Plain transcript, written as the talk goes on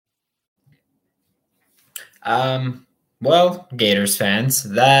Um, well, Gators fans,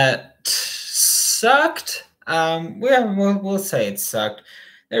 that sucked. We'll say it sucked.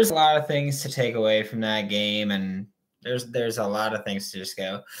 There's a lot of things to take away from that game, and there's a lot of things to just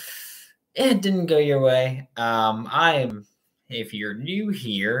go. It didn't go your way. I am, if you're new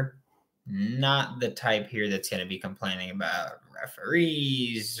here, not the type here that's going to be complaining about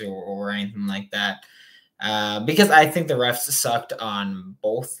referees or anything like that. Because I think the refs sucked on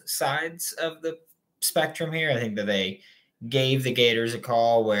both sides of the spectrum here. I think that they gave the Gators a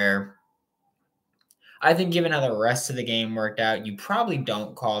call where I think, given how the rest of the game worked out, you probably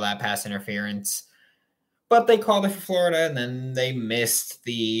don't call that pass interference. But they called it for Florida, and then they missed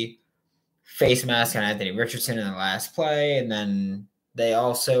the face mask on Anthony Richardson in the last play. And then they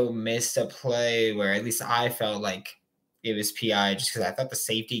also missed a play where at least I felt like it was PI just because I thought the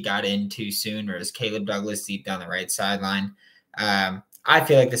safety got in too soon, or as Caleb Douglas deep down the right sideline. I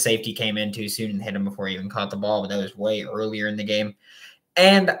feel like the safety came in too soon and hit him before he even caught the ball, but that was way earlier in the game.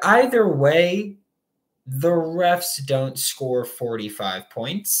 And either way, the refs don't score 45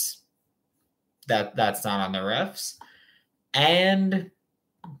 points. That's not on the refs. And,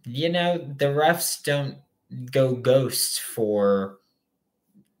 the refs don't go ghost for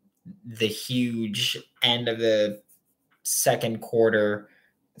the huge end of the second quarter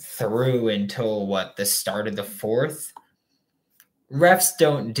through until the start of the fourth. Refs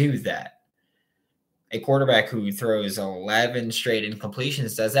don't do that. A quarterback who throws 11 straight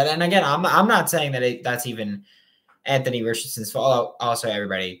incompletions does that. And again, I'm not saying that that's even Anthony Richardson's fault. Also,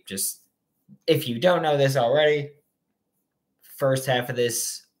 everybody, just if you don't know this already, first half of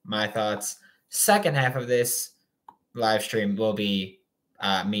this, my thoughts. Second half of this live stream will be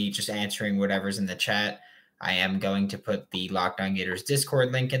me just answering whatever's in the chat. I am going to put the Locked On Gators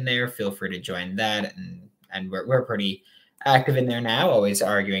Discord link in there. Feel free to join that. And we're pretty active in there now, always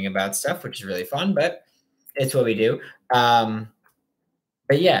arguing about stuff, which is really fun, but it's what we do. But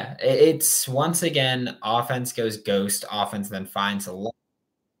yeah, it's once again, offense goes ghost, offense then finds a lot.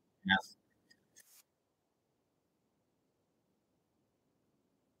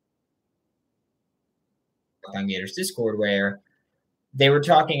 On Gators Discord where they were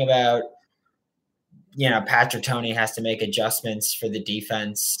talking about, Patrick Toney has to make adjustments for the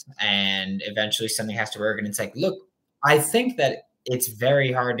defense and eventually something has to work. And it's like, look, I think that it's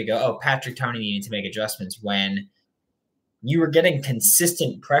very hard to go, oh, Patrick Toney needed to make adjustments when you were getting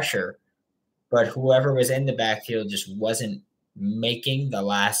consistent pressure, but whoever was in the backfield just wasn't making the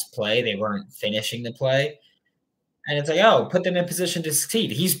last play. They weren't finishing the play. And it's like, oh, put them in position to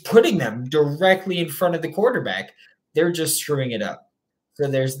succeed. He's putting them directly in front of the quarterback. They're just screwing it up. So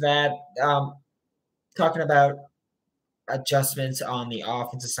there's that. Talking about adjustments on the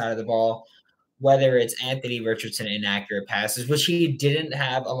offensive side of the ball, whether it's Anthony Richardson inaccurate passes, which he didn't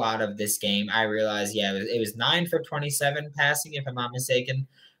have a lot of this game. I realized, it was 9 for 27 passing, if I'm not mistaken.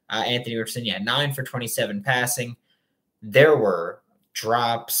 Anthony Richardson, 9 for 27 passing. There were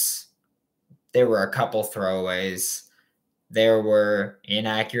drops. There were a couple throwaways. There were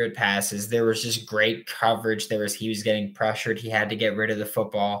inaccurate passes. There was just great coverage. He was getting pressured. He had to get rid of the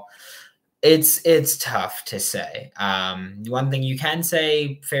football. It's tough to say. One thing you can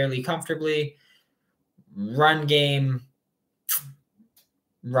say fairly comfortably, run game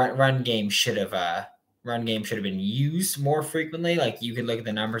should have been used more frequently. Like, you could look at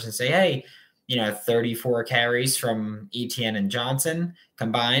the numbers and say, hey, 34 carries from Etienne and Johnson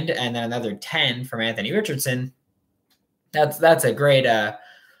combined, and then another 10 from Anthony Richardson. That's a great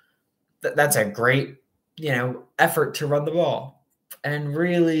effort to run the ball. And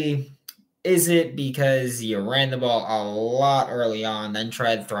really, is it because you ran the ball a lot early on, then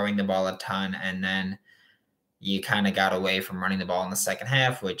tried throwing the ball a ton, and then you kind of got away from running the ball in the second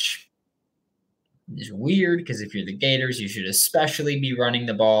half, which is weird because if you're the Gators, you should especially be running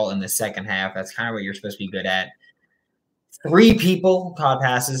the ball in the second half. That's kind of what you're supposed to be good at. 3 people caught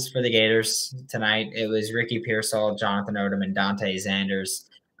passes for the Gators tonight. It was Ricky Pearsall, Jonathan Odom, and Dante Zanders.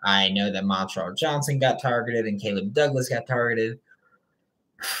 I know that Montreal Johnson got targeted and Caleb Douglas got targeted.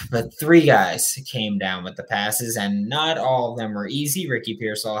 But 3 guys came down with the passes, and not all of them were easy. Ricky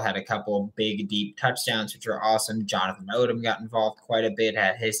Pearsall had a couple big, deep touchdowns, which were awesome. Jonathan Odom got involved quite a bit,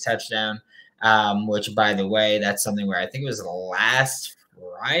 had his touchdown, which, by the way, that's something where I think it was last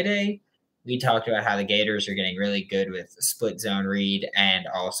Friday. We talked about how the Gators are getting really good with split zone read and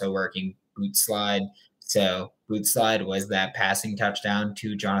also working boot slide. So boot slide was that passing touchdown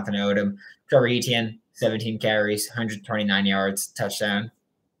to Jonathan Odom. Trevor Etienne, 17 carries, 129 yards, touchdown.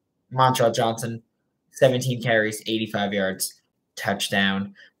 Montreal Johnson, 17 carries, 85 yards,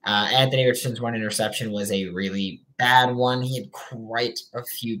 touchdown. Anthony Richardson's 1 interception was a really bad one. He had quite a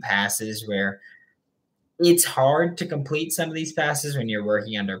few passes where it's hard to complete some of these passes when you're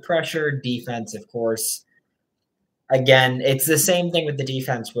working under pressure. Defense, of course, again, it's the same thing with the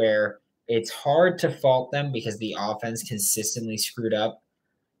defense where it's hard to fault them because the offense consistently screwed up,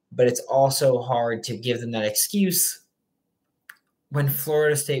 but it's also hard to give them that excuse when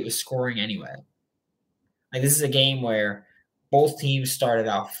Florida State was scoring anyway. Like, this is a game where both teams started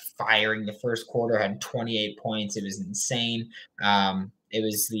off firing. The first quarter had 28 points. It was insane. It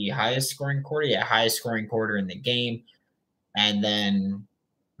was the highest scoring quarter, highest scoring quarter in the game. And then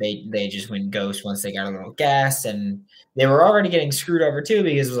they just went ghost once they got a little gas, and they were already getting screwed over too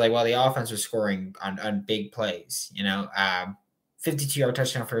because it was like, well, the offense was scoring on big plays. 52-yard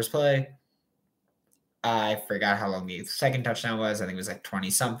touchdown first play. I forgot how long the second touchdown was. I think it was like 20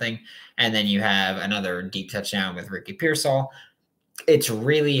 something. And then you have another deep touchdown with Ricky Pearsall. It's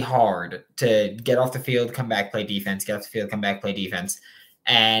really hard to get off the field, come back, play defense, get off the field, come back, play defense.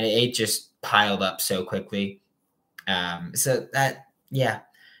 And it just piled up so quickly. So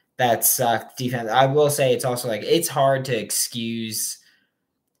that sucked defense. I will say it's also like, it's hard to excuse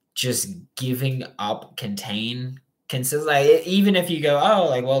just giving up contain consistently. Like, even if you go, oh,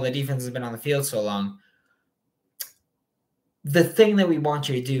 like, well, the defense has been on the field so long. The thing that we want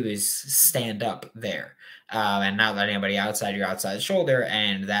you to do is stand up there and not let anybody outside your outside shoulder.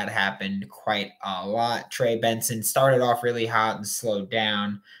 And that happened quite a lot. Trey Benson started off really hot and slowed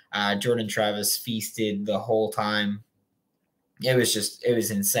down. Jordan Travis feasted the whole time. It was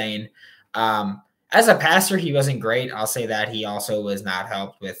insane. As a passer, he wasn't great. I'll say that. He also was not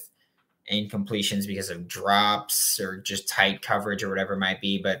helped with incompletions because of drops or just tight coverage or whatever it might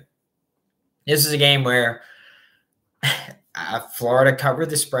be. But this is a game where Florida covered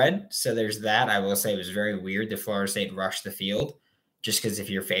the spread, so there's that. I will say it was very weird that Florida State rushed the field, just because if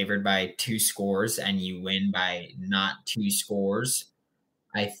you're favored by 2 scores and you win by not 2 scores,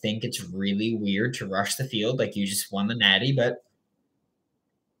 I think it's really weird to rush the field like you just won the Natty, but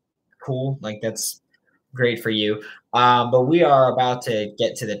cool. Like, that's great for you. But we are about to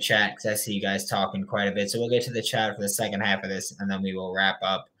get to the chat because I see you guys talking quite a bit. So we'll get to the chat for the second half of this, and then we will wrap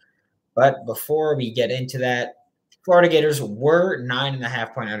up. But before we get into that, Florida Gators were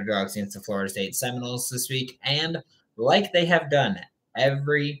 9.5-point underdogs against the Florida State Seminoles this week. And like they have done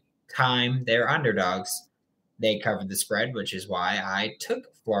every time they're underdogs, they covered the spread, which is why I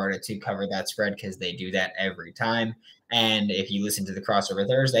took Florida to cover that spread, because they do that every time. And if you listen to the crossover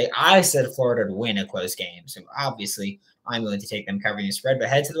Thursday, I said Florida to win a close game. So obviously, I'm willing to take them covering the spread. But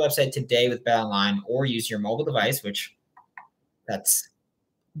head to the website today with BetOnline or use your mobile device, which that's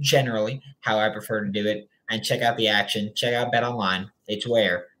generally how I prefer to do it, and check out the action. Check out BetOnline. It's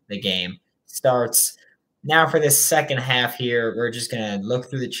where the game starts. Now for this second half here, we're just going to look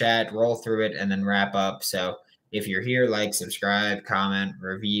through the chat, roll through it, and then wrap up. So if you're here, like, subscribe, comment,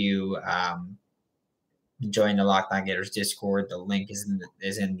 review, join the Locked On Gators Discord. The link is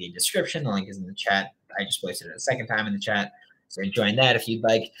in the description. The link is in the chat. I just posted it a second time in the chat, so join that if you'd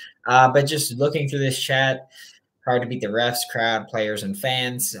like. But just looking through this chat, hard to beat the refs, crowd, players, and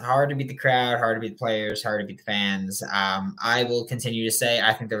fans. Hard to beat the crowd, hard to beat the players, hard to beat the fans. I will continue to say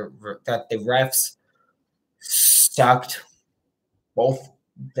I think that the refs sucked.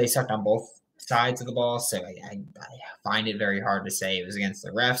 They sucked on both sides of the ball, so I find it very hard to say it was against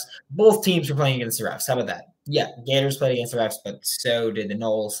the refs. Both teams were playing against the refs. How about that? Yeah, Gators played against the refs, but so did the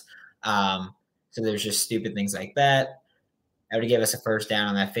Noles. So there's just stupid things like that. That would give us a first down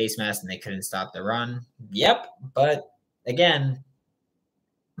on that face mask, and they couldn't stop the run. Yep, but again,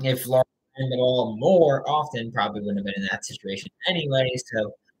 if Florida ran the ball more often, probably wouldn't have been in that situation anyway,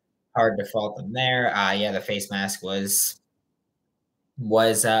 so hard to fault them there. The face mask was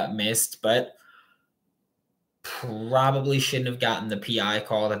missed, but probably shouldn't have gotten the PI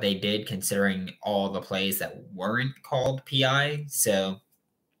call that they did, considering all the plays that weren't called PI. So,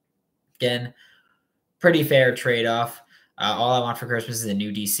 again, pretty fair trade-off. All I want for Christmas is a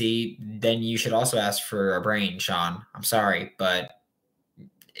new DC. Then you should also ask for a brain, Sean. I'm sorry, but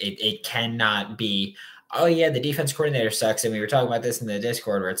it cannot be, oh, yeah, the defense coordinator sucks. And we were talking about this in the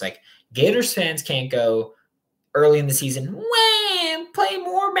Discord where it's like, Gators fans can't go early in the season, play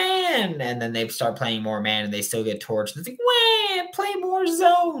more man. And then they start playing more man and they still get torched. It's like, play more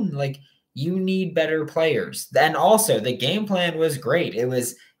zone. Like, you need better players. And also, the game plan was great. It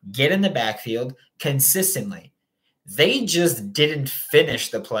was get in the backfield consistently. They just didn't finish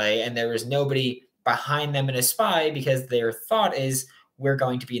the play, and there was nobody behind them in a spy because their thought is, we're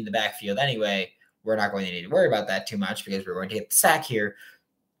going to be in the backfield anyway. We're not going to need to worry about that too much because we're going to get the sack here.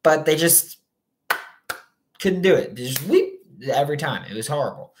 But they just couldn't do it. They just every time. It was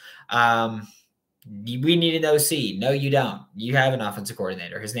horrible. We need an OC. No, you don't. You have an offensive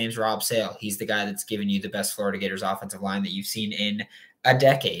coordinator. His name's Rob Sale. He's the guy that's given you the best Florida Gators offensive line that you've seen in a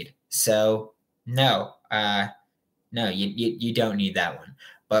decade. So no, you don't need that one.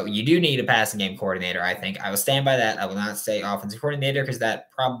 But you do need a passing game coordinator, I think. I will stand by that. I will not say offensive coordinator because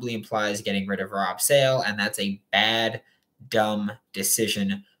that probably implies getting rid of Rob Sale, and that's a bad, dumb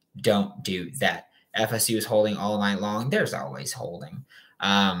decision. Don't do that. FSU is holding all night long. There's always holding.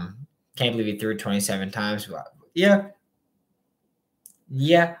 Can't believe he threw it 27 times. But yeah.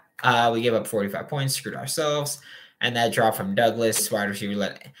 We gave up 45 points, screwed ourselves. And that drop from Douglas, wide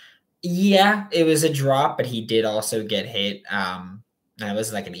receiver, yeah, it was a drop, but he did also get hit. That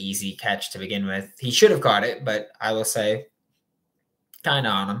was like an easy catch to begin with. He should have caught it, but I will say kind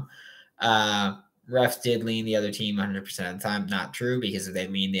of on him. Refs did lean the other team 100% of the time. Not true, because if they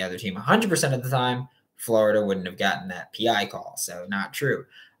leaned the other team 100% of the time, Florida wouldn't have gotten that PI call. So not true.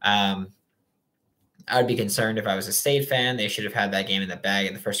 I'd be concerned if I was a State fan. They should have had that game in the bag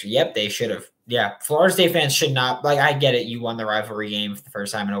in the first year. Yep, they should have. Yeah, Florida State fans should not. Like, I get it. You won the rivalry game for the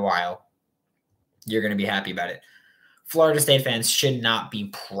first time in a while. You're going to be happy about it. Florida State fans should not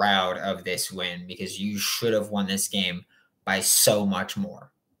be proud of this win because you should have won this game by so much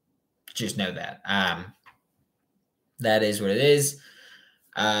more. Just know that. That is what it is.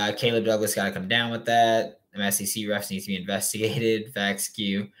 Caleb Douglas got to come down with that. SEC refs need to be investigated. Facts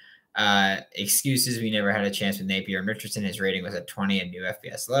Q. Excuses. We never had a chance with Napier and Richardson. His rating was at 20 and new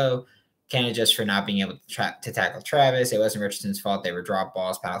FBS low. Can't adjust for not being able to tackle Travis. It wasn't Richardson's fault. They were drop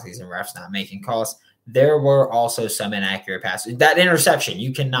balls, penalties, and refs not making calls. There were also some inaccurate passes. That interception,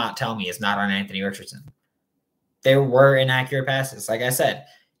 you cannot tell me, is not on Anthony Richardson. There were inaccurate passes. Like I said,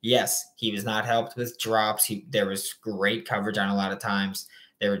 yes, he was not helped with drops. There was great coverage on a lot of times.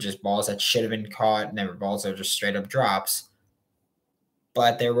 There were just balls that should have been caught, and there were balls that were just straight up drops.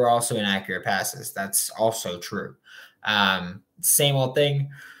 But there were also inaccurate passes. That's also true. Same old thing.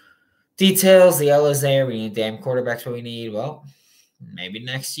 Details, the L is there. We need damn quarterbacks what we need. Well, maybe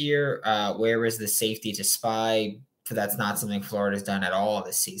next year. Where is the safety to spy? That's not something Florida's done at all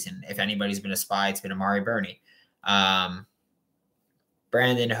this season. If anybody's been a spy, it's been Amari Burney.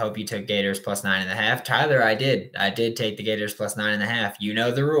 Brandon, I hope you took Gators plus 9.5. Tyler, I did. I did take the Gators plus 9.5. You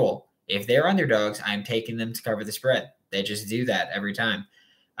know the rule. If they're underdogs, I'm taking them to cover the spread. They just do that every time.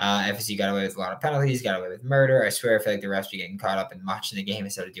 FSU got away with a lot of penalties, got away with murder. I swear I feel like the refs be getting caught up in watching the game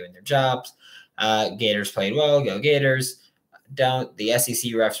instead of doing their jobs. Gators played well. Go Gators. The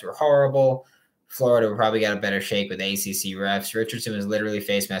SEC refs were horrible. Florida would probably got a better shake with ACC refs. Richardson was literally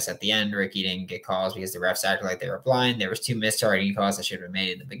face mess at the end. Ricky didn't get calls because the refs acted like they were blind. There was 2 missed targeting calls that should have been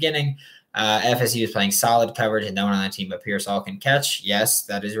made in the beginning. FSU was playing solid coverage and no one on the team but Pierce Hall can catch. Yes,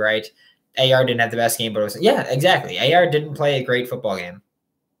 that is right. AR didn't have the best game, but it was, yeah, exactly. AR didn't play a great football game.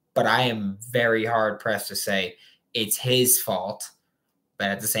 But I am very hard-pressed to say it's his fault. But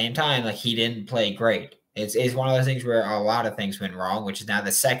at the same time, like, he didn't play great. It's one of those things where a lot of things went wrong, which is now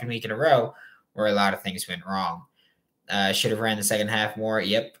the second week in a row where a lot of things went wrong. Should have ran the second half more.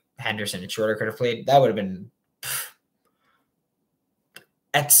 Yep. Henderson and Shorter could have played. That would have been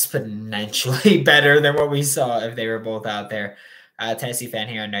exponentially better than what we saw if they were both out there. Tennessee fan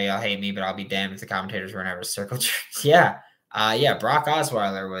here. I know y'all hate me, but I'll be damned if the commentators were never circle jerks. Yeah. Brock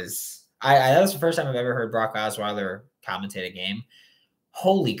Osweiler was – that was the first time I've ever heard Brock Osweiler commentate a game.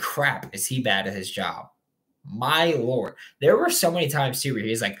 Holy crap, is he bad at his job. My Lord. There were so many times, too, where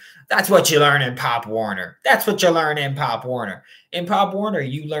he's like, that's what you learn in Pop Warner. That's what you learn in Pop Warner. In Pop Warner,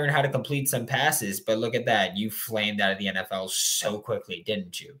 you learn how to complete some passes, but look at that. You flamed out of the NFL so quickly,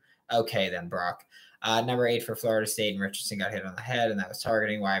 didn't you? Okay, then, Brock. Number 8 for Florida State, and Richardson got hit on the head, and that was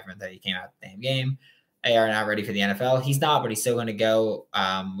targeting. Why everyone thought he came out the damn game. AR not ready for the NFL. He's not, but he's still going to go,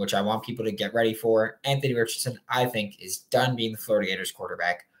 which I want people to get ready for. Anthony Richardson, I think, is done being the Florida Gators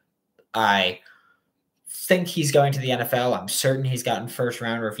quarterback. I think he's going to the NFL. I'm certain he's gotten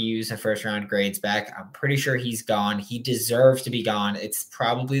first-round reviews and first-round grades back. I'm pretty sure he's gone. He deserves to be gone. It's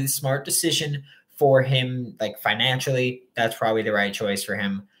probably the smart decision for him, like financially. That's probably the right choice for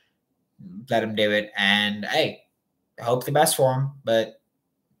him. Let him do it. And, hey, I hope the best for him, but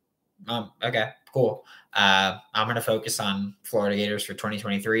okay. Cool. I'm going to focus on Florida Gators for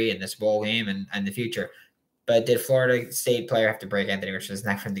 2023 and this bowl game and the future. But did Florida State player have to break Anthony Richardson's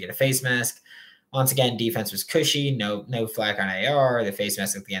neck for him to get a face mask? Once again, defense was cushy. No flack on AR. The face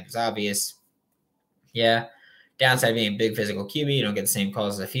mask at the end was obvious. Yeah. Downside being big physical QB. You don't get the same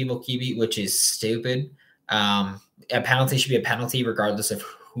calls as a feeble QB, which is stupid. A penalty should be a penalty regardless of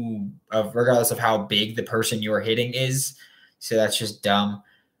how big the person you're hitting is. So that's just dumb.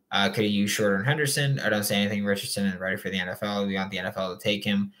 Could have used Shorter and Henderson. I don't say anything. Richardson is ready for the NFL. We want the NFL to take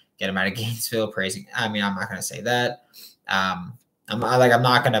him. get him out of Gainesville. Praising. I mean, I'm not going to say that. I'm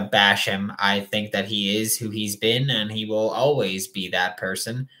not going to bash him. I think that he is who he's been, and he will always be that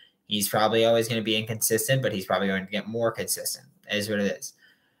person. He's probably always going to be inconsistent, but he's probably going to get more consistent. It is what it is.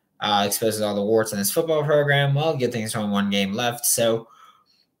 Exposes all the warts in this football program. Well, good thing there's only one game left, so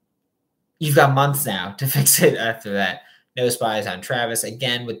you've got months now to fix it after that. No spies on Travis.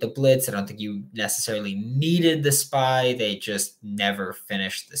 Again, with the blitz, I don't think you necessarily needed the spy. They just never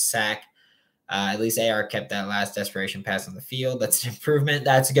finished the sack. At least AR kept that last desperation pass on the field. That's an improvement.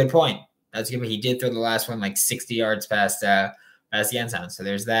 That's a good point. That's a good point. He did throw the last one like 60 yards past the end zone. So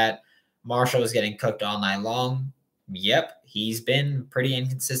there's that. Marshall was getting cooked all night long. Yep, he's been pretty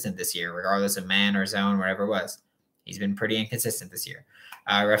inconsistent this year, regardless of man or zone, whatever it was. He's been pretty inconsistent this year.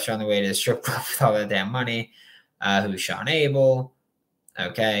 Refs are on the way to the strip club with all that damn money. Who's Sean Abel?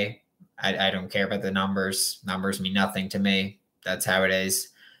 Okay. I don't care about the numbers. Numbers mean nothing to me. That's how it is.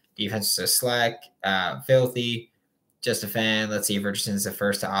 Defense is so slack, filthy. Just a fan. Let's see if Richardson's the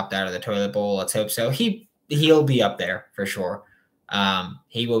first to opt out of the toilet bowl. Let's hope so. He'll be up there for sure.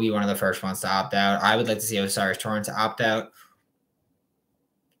 He will be one of the first ones to opt out. I would like to see Osiris Torrance opt out.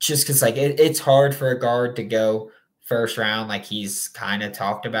 Just because it's hard for a guard to go first round like he's kind of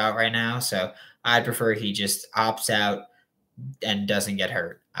talked about right now. So I'd prefer he just opts out and doesn't get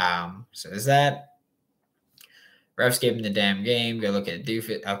hurt. So is that. Refs gave him the damn game. Go look at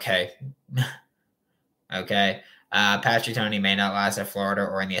Doofus. Okay. Okay. Patrick Toney may not last at Florida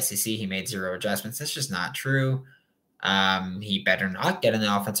or in the SEC. He made 0 adjustments. That's just not true. He better not get an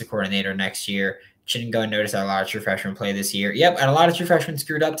offensive coordinator next year. Shouldn't go and notice that a lot of true freshmen play this year. Yep, and a lot of true freshmen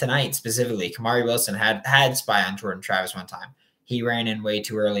screwed up tonight specifically. Kamari Wilson had spy on Jordan Travis one time. He ran in way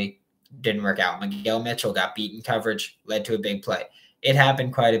too early. Didn't work out. Miguel Mitchell got beaten coverage, led to a big play. It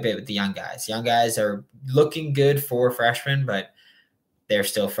happened quite a bit with the young guys. Young guys are looking good for freshmen, but they're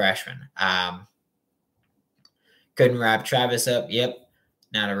still freshmen. Couldn't wrap Travis up. Yep.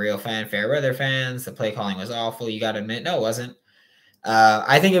 Not a real fan. Fair weather fans. The play calling was awful. You got to admit, no, it wasn't.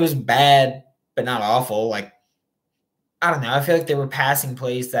 I think it was bad, but not awful. I don't know. I feel like there were passing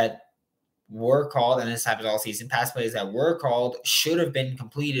plays that were called, and this happens all season. Pass plays that were called should have been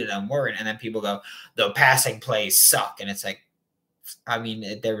completed and weren't. And then people go, the passing plays suck. And it's like, I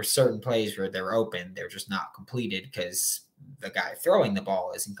mean, there were certain plays where they were open. They're just not completed because the guy throwing the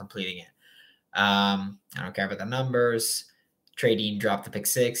ball isn't completing it. I don't care about the numbers. Trey Dean dropped the pick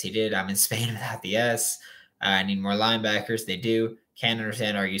 6. He did. I'm in Spain without the S. I need more linebackers. They do. Can't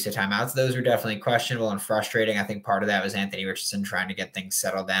understand our use of timeouts. Those were definitely questionable and frustrating. I think part of that was Anthony Richardson trying to get things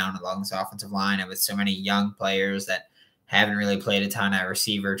settled down along this offensive line, and with so many young players that haven't really played a ton at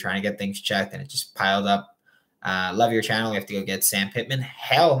receiver, trying to get things checked, and it just piled up. Love your channel. We have to go get Sam Pittman.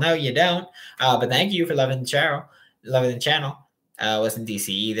 Hell no, you don't. But thank you for loving the channel. Wasn't DC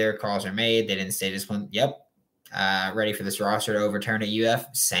either. Calls are made. They didn't stay disciplined. Yep. Ready for this roster to overturn at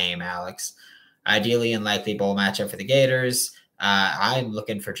UF? Same, Alex. Ideally and likely bowl matchup for the Gators. I'm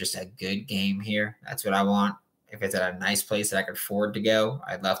looking for just a good game here. That's what I want. If it's at a nice place that I could afford to go,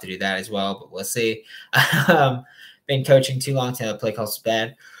 I'd love to do that as well, but we'll see. Been coaching too long to play calls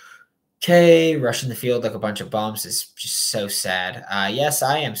bad. Okay, rushing the field like a bunch of bums is just so sad. Yes,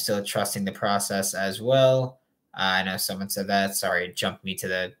 I am still trusting the process as well. I know someone said that. Sorry, it jumped me to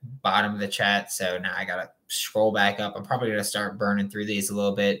the bottom of the chat, so now I got to scroll back up. I'm probably going to start burning through these a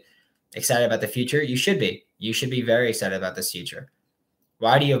little bit. Excited about the future? You should be. You should be very excited about this future.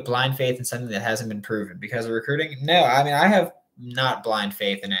 Why do you have blind faith in something that hasn't been proven? Because of recruiting? No, I mean, I have not blind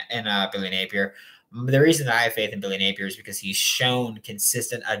faith in Billy Napier. The reason I have faith in Billy Napier is because he's shown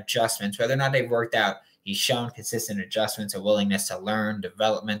consistent adjustments, whether or not they've worked out. He's shown consistent adjustments, a willingness to learn,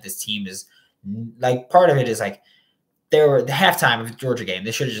 development. This team is part of it is they were the halftime of the Georgia game.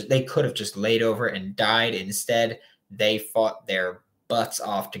 They could have just laid over and died. Instead, they fought their butts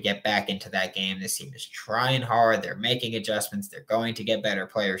off to get back into that game. This team is trying hard. They're making adjustments. They're going to get better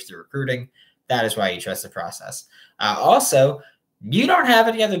players through recruiting. That is why you trust the process. Also, you don't have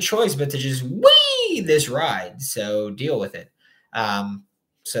any other choice but to just whee this ride. So deal with it.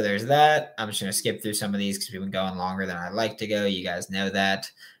 So there's that. I'm just going to skip through some of these because we've been going longer than I like to go. You guys know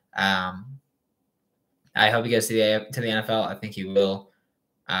that. I hope he goes to the NFL. I think he will.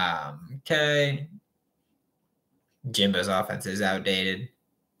 Okay. Jimbo's offense is outdated.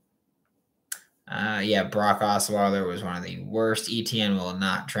 Brock Osweiler was one of the worst. ETN will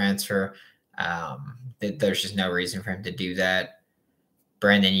not transfer. There's just no reason for him to do that.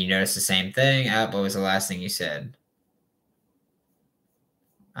 Brandon, you noticed the same thing. What was the last thing you said?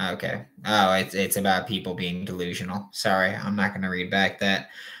 Okay. Oh, it's about people being delusional. Sorry, I'm not going to read back that.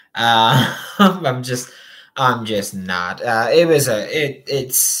 I'm I'm just not.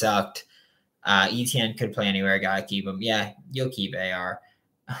 It sucked. ETN could play anywhere. Gotta keep him. Yeah, you'll keep AR.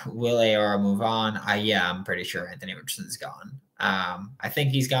 Will AR move on? Yeah, I'm pretty sure Anthony Richardson's gone. I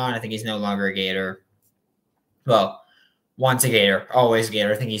think he's gone. I think he's no longer a Gator. Well, once a Gator, always a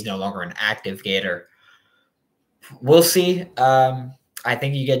Gator. I think he's no longer an active Gator. We'll see. I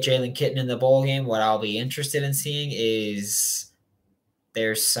think you get Jalen Kitten in the bowl game. What I'll be interested in seeing is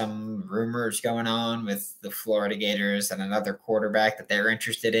there's some rumors going on with the Florida Gators and another quarterback that they're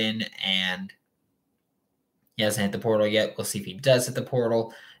interested in, and he hasn't hit the portal yet. We'll see if he does hit the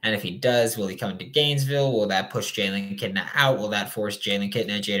portal. And if he does, will he come to Gainesville? Will that push Jalen Kitna out? Will that force Jalen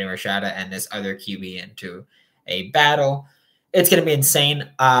Kitna, Jaden Rashada, and this other QB into a battle? It's going to be insane.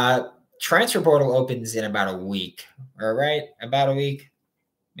 Transfer portal opens in about a week. All right, about a week,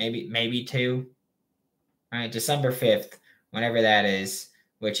 maybe two. All right, December 5th, whenever that is,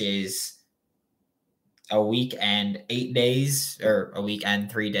 which is a week and 8 days, or a week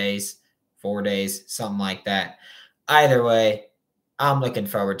and 3 days, 4 days, something like that. Either way, I'm looking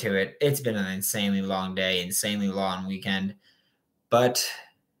forward to it. It's been an insanely long day, insanely long weekend, but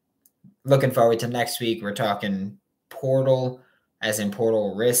looking forward to next week. We're talking portal, as in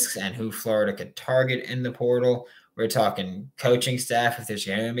portal risks and who Florida could target in the portal. We're talking coaching staff, if there's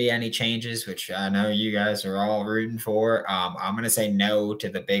going to be any changes, which I know you guys are all rooting for. I'm going to say no to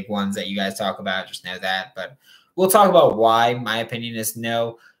the big ones that you guys talk about. Just know that. But we'll talk about why my opinion is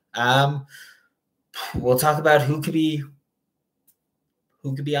no. We'll talk about who could be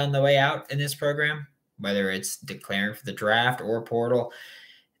on the way out in this program, whether it's declaring for the draft or portal.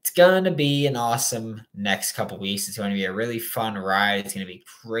 It's going to be an awesome next couple weeks. It's going to be a really fun ride. It's going to be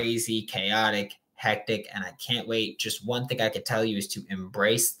crazy, chaotic, hectic, and I can't wait. Just one thing I could tell you is to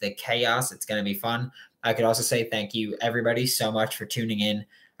embrace the chaos. It's going to be fun. I could also say thank you, everybody, so much for tuning in.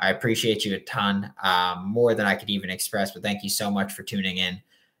 I appreciate you a ton, more than I could even express, but thank you so much for tuning in.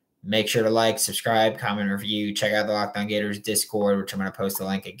 Make sure to like, subscribe, comment, review. Check out the Locked On Gators Discord, which I'm going to post the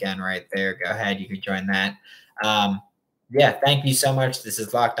link again right there. Go ahead. You can join that. Yeah, thank you so much. This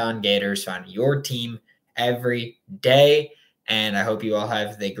is Locked On Gators, find your team every day. And I hope you all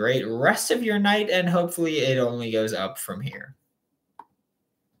have the great rest of your night, and hopefully it only goes up from here.